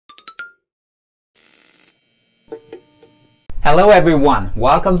Hello everyone,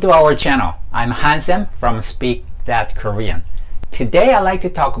 welcome to our channel. I'm Hansem from Speak That Korean. Today I'd like to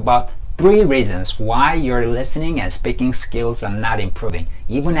talk about 3 reasons why your listening and speaking skills are not improving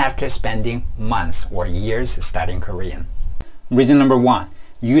even after spending months or years studying Korean. Reason number 1,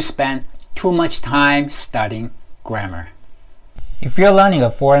 you spend too much time studying grammar. If you're learning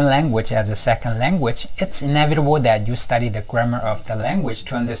a foreign language as a second language, it's inevitable that you study the grammar of the language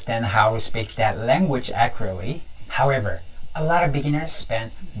to understand how to speak that language accurately. However, a lot of beginners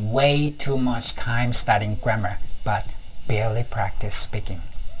spend way too much time studying grammar, but barely practice speaking.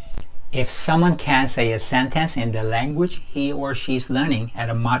 If someone can say a sentence in the language he or she is learning at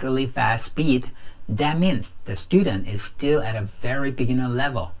a moderately fast speed, that means the student is still at a very beginner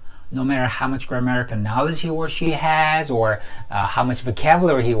level, no matter how much grammatical knowledge he or she has or how much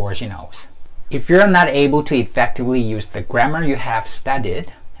vocabulary he or she knows. If you're not able to effectively use the grammar you have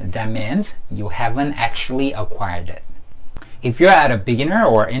studied, that means you haven't actually acquired it. If you're at a beginner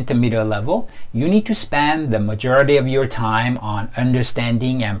or intermediate level, you need to spend the majority of your time on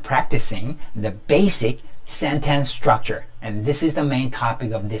understanding and practicing the basic sentence structure. And this is the main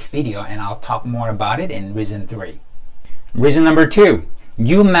topic of this video, and I'll talk more about it in reason 3. Reason number 2,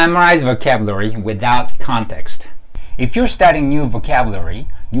 you memorize vocabulary without context. If you're studying new vocabulary,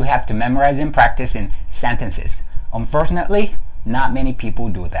 you have to memorize and practice in sentences. Unfortunately, not many people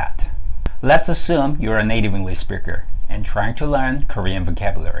do that. Let's assume you're a native English speaker and trying to learn Korean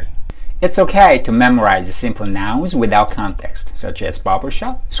vocabulary. It's okay to memorize simple nouns without context, such as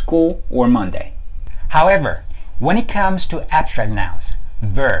barbershop, school, or Monday. However, when it comes to abstract nouns,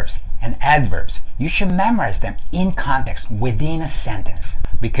 verbs, and adverbs, you should memorize them in context within a sentence,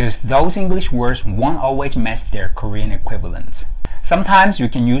 because those English words won't always match their Korean equivalents. Sometimes you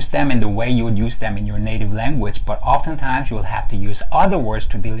can use them in the way you would use them in your native language, but oftentimes you will have to use other words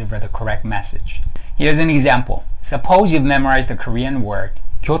to deliver the correct message. Here's an example. Suppose you've memorized the Korean word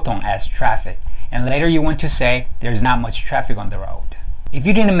교통 as traffic, and later you want to say there's not much traffic on the road. If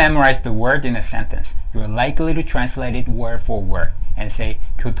you didn't memorize the word in a sentence, you're likely to translate it word for word and say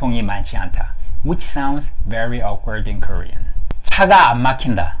교통이 많지 않다, which sounds very awkward in Korean. 차가 안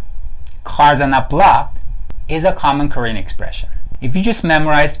막힌다, cars are not blocked, is a common Korean expression. If you just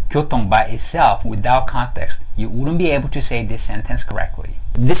memorized 교통 by itself without context, you wouldn't be able to say this sentence correctly.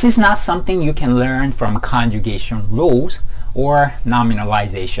 This is not something you can learn from conjugation rules or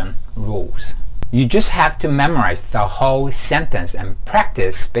nominalization rules. You just have to memorize the whole sentence and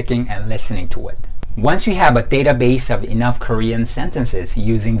practice speaking and listening to it. Once you have a database of enough Korean sentences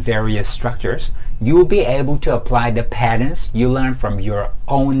using various structures, you will be able to apply the patterns you learn from your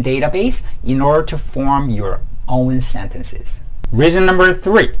own database in order to form your own sentences. Reason number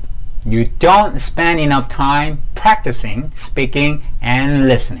 3, you don't spend enough time practicing speaking and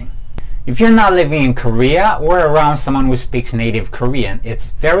listening. If you're not living in Korea or around someone who speaks native Korean, it's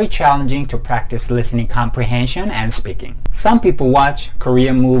very challenging to practice listening comprehension and speaking. Some people watch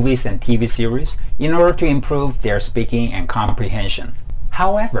Korean movies and TV series in order to improve their speaking and comprehension.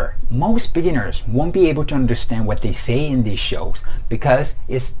 However, most beginners won't be able to understand what they say in these shows because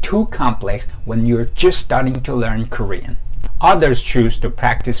it's too complex when you're just starting to learn Korean. Others choose to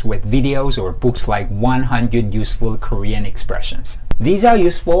practice with videos or books like 100 Useful Korean Expressions. These are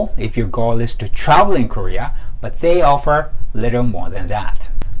useful if your goal is to travel in Korea, but they offer little more than that.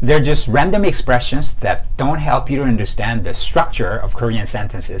 They're just random expressions that don't help you to understand the structure of Korean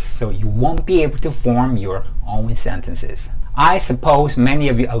sentences, so you won't be able to form your own sentences. I suppose many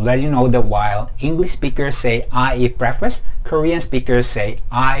of you already know that while English speakers say I eat breakfast, Korean speakers say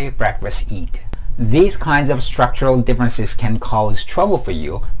I breakfast eat. These kinds of structural differences can cause trouble for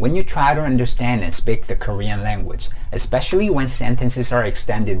you when you try to understand and speak the Korean language, especially when sentences are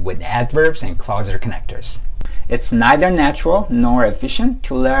extended with adverbs and clausal connectors. It's neither natural nor efficient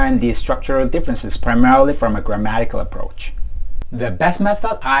to learn these structural differences primarily from a grammatical approach. The best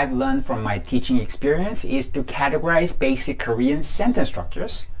method I've learned from my teaching experience is to categorize basic Korean sentence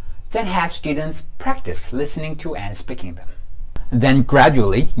structures, then have students practice listening to and speaking them. Then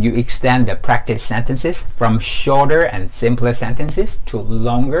gradually, you extend the practice sentences from shorter and simpler sentences to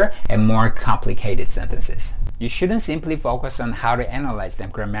longer and more complicated sentences. You shouldn't simply focus on how to analyze them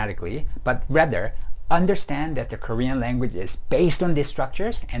grammatically, but rather understand that the Korean language is based on these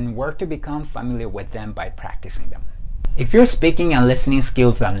structures and work to become familiar with them by practicing them. If your speaking and listening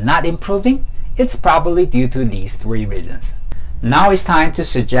skills are not improving, it's probably due to these 3 reasons. Now it's time to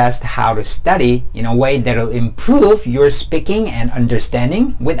suggest how to study in a way that will improve your speaking and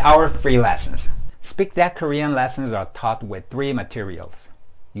understanding with our free lessons. Speak That Korean lessons are taught with 3 materials: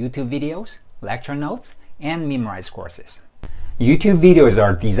 YouTube videos, lecture notes, and Memrise courses. YouTube videos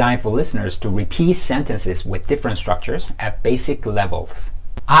are designed for listeners to repeat sentences with different structures at basic levels.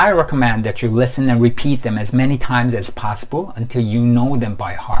 I recommend that you listen and repeat them as many times as possible until you know them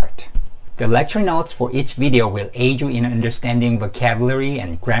by heart. The lecture notes for each video will aid you in understanding vocabulary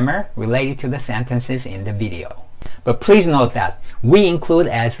and grammar related to the sentences in the video. But please note that we include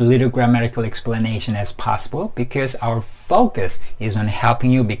as little grammatical explanation as possible because our focus is on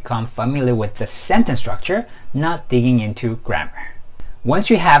helping you become familiar with the sentence structure, not digging into grammar. Once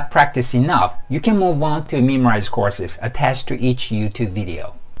you have practiced enough, you can move on to Memrise courses attached to each YouTube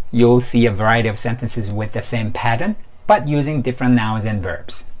video. You'll see a variety of sentences with the same pattern, but using different nouns and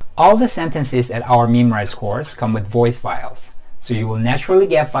verbs. All the sentences at our Memrise course come with voice files, so you will naturally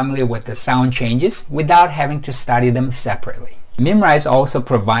get familiar with the sound changes without having to study them separately. Memrise also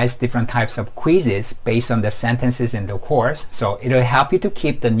provides different types of quizzes based on the sentences in the course, so it'll help you to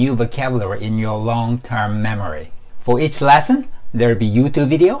keep the new vocabulary in your long-term memory. For each lesson, there will be YouTube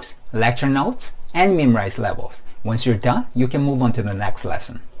videos, lecture notes, and Memrise levels. Once you're done, you can move on to the next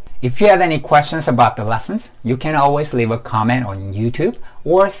lesson. If you have any questions about the lessons, you can always leave a comment on YouTube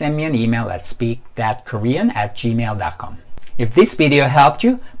or send me an email at speakthatkorean@gmail.com. If this video helped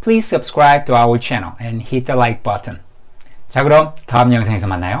you, please subscribe to our channel and hit the like button. 자, 그럼 다음 영상에서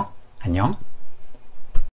만나요. 안녕.